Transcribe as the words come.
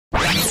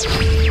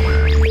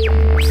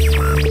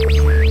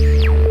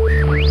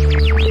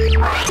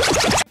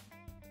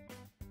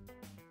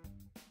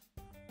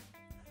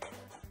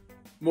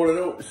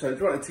So I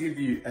just wanted to give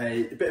you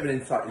a bit of an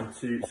insight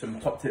into some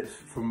top tips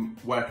from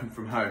working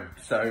from home.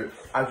 So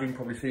as you can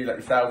probably see, like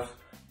yourselves,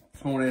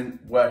 this morning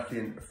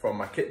working from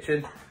my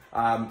kitchen. So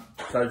I'm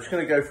just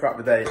going to go throughout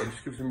the day and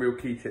just give some real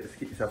key tips to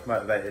keep yourself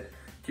motivated,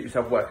 keep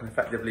yourself working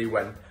effectively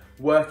when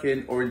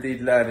working or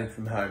indeed learning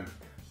from home.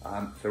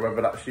 So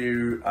whether that's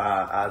you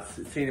as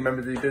senior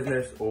members of your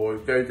business or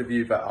those of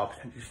you that are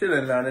potentially still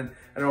in learning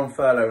and are on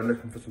furlough and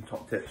looking for some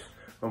top tips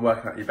when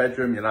working out your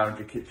bedroom, your lounge,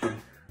 your kitchen,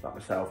 like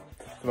myself.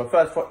 So my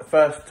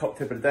first top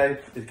tip of the day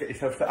is get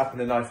yourself set up in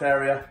a nice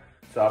area.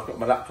 So I've got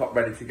my laptop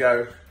ready to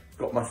go,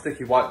 got my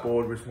sticky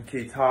whiteboard with some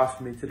key tasks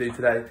for me to do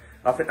today.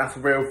 I think that's the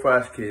real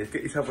first key, is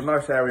get yourself a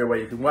nice area where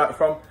you can work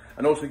from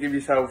and also give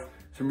yourself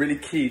some really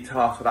key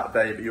tasks for that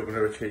day that you're going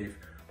to achieve.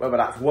 Whether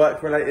that's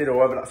work related or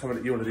whether that's something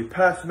that you want to do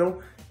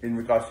personal in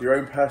regards to your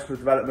own personal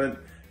development,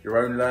 your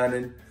own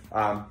learning.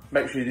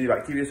 Make sure you do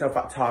that, give yourself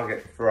that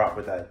target throughout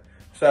the day.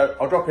 So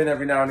I'll drop in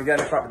every now and again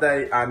throughout the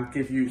day and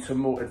give you some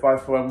more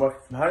advice for when working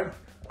from home.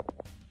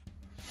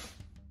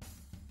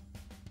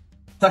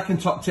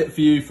 Second top tip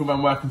for you for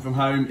when working from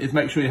home is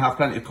make sure you have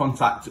plenty of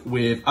contact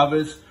with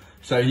others.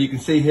 So you can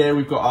see here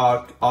we've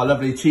got our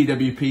lovely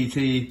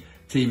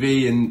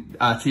TWP-TV and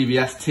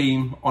TVS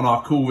team on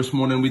our call this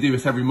morning. We do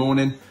this every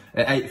morning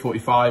at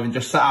 8:45 and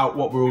just set out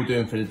what we're all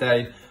doing for the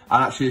day.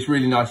 And actually it's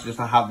really nice just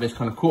to have this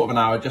kind of quarter of an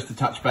hour just to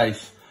touch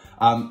base.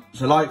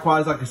 So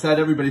likewise, like I said,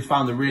 everybody's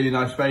found a really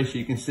nice space.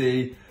 You can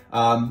see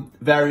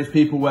various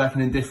people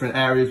working in different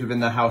areas within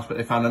their house, but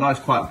they found a nice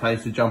quiet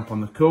place to jump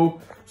on the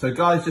call. So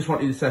guys, just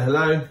want you to say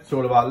hello to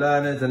all of our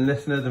learners and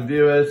listeners and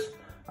viewers.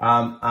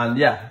 And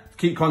yeah,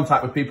 keep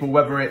contact with people,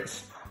 whether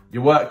it's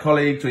your work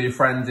colleagues or your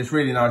friends. It's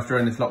really nice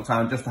during this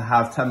lockdown just to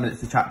have 10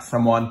 minutes to chat to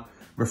someone,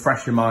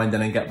 refresh your mind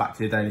and then get back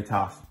to your daily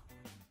tasks.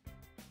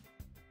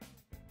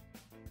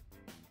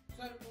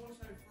 So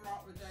also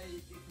throughout the day,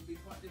 it can be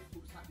quite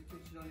difficult to have your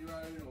kitchen on your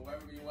own or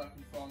wherever you're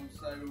working from.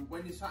 So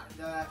when you're sat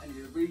there and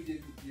you're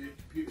reading your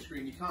computer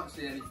screen, you can't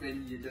see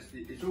anything,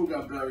 it's all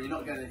going blurry, you're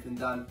not getting anything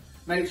done.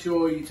 Make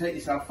sure you take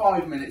yourself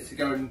 5 minutes to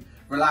go and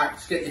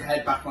relax, get your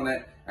head back on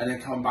it, and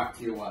then come back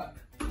to your work.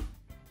 To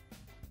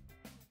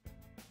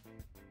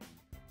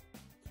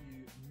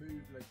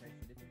move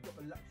location, if you've got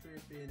the luxury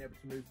of being able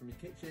to move from your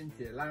kitchen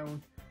to your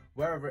lounge,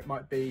 wherever it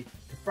might be,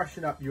 to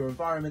freshen up your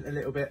environment a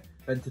little bit,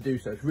 then to do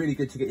so. It's really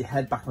good to get your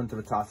head back onto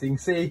the task. So you can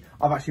see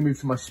I've actually moved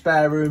to my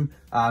spare room,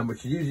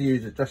 which I usually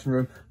use as a dressing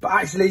room, but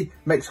actually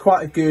makes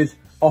quite a good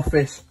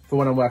office for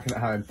when I'm working at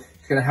home.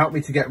 It's going to help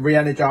me to get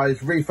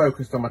re-energized,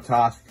 refocused on my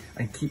task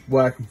and keep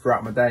working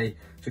throughout my day.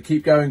 So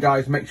keep going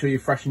guys, make sure you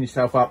freshen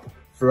yourself up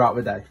throughout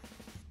the day.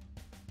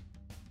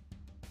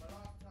 My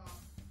last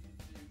task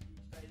you do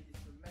each day is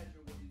to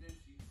measure what you do. So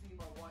you can see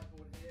my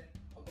whiteboard here,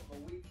 I've got my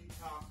weekly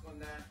task on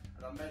there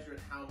and I'm measuring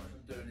how much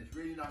I'm doing. It's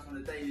really nice on a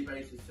daily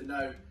basis to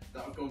know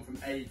that I've gone from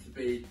A to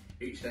B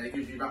each day. It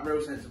gives you that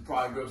real sense of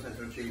pride, real sense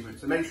of achievement.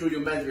 So make sure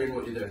you're measuring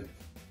what you're doing.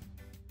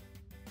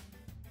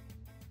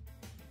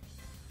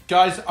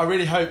 Guys, I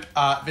really hope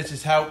this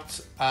has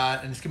helped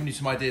and it's given you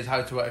some ideas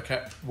how to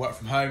work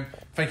from home.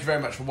 Thank you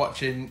very much for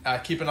watching.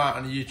 Keep an eye out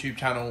on the YouTube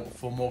channel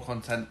for more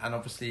content and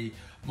obviously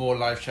more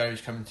live shows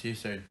coming to you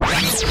soon.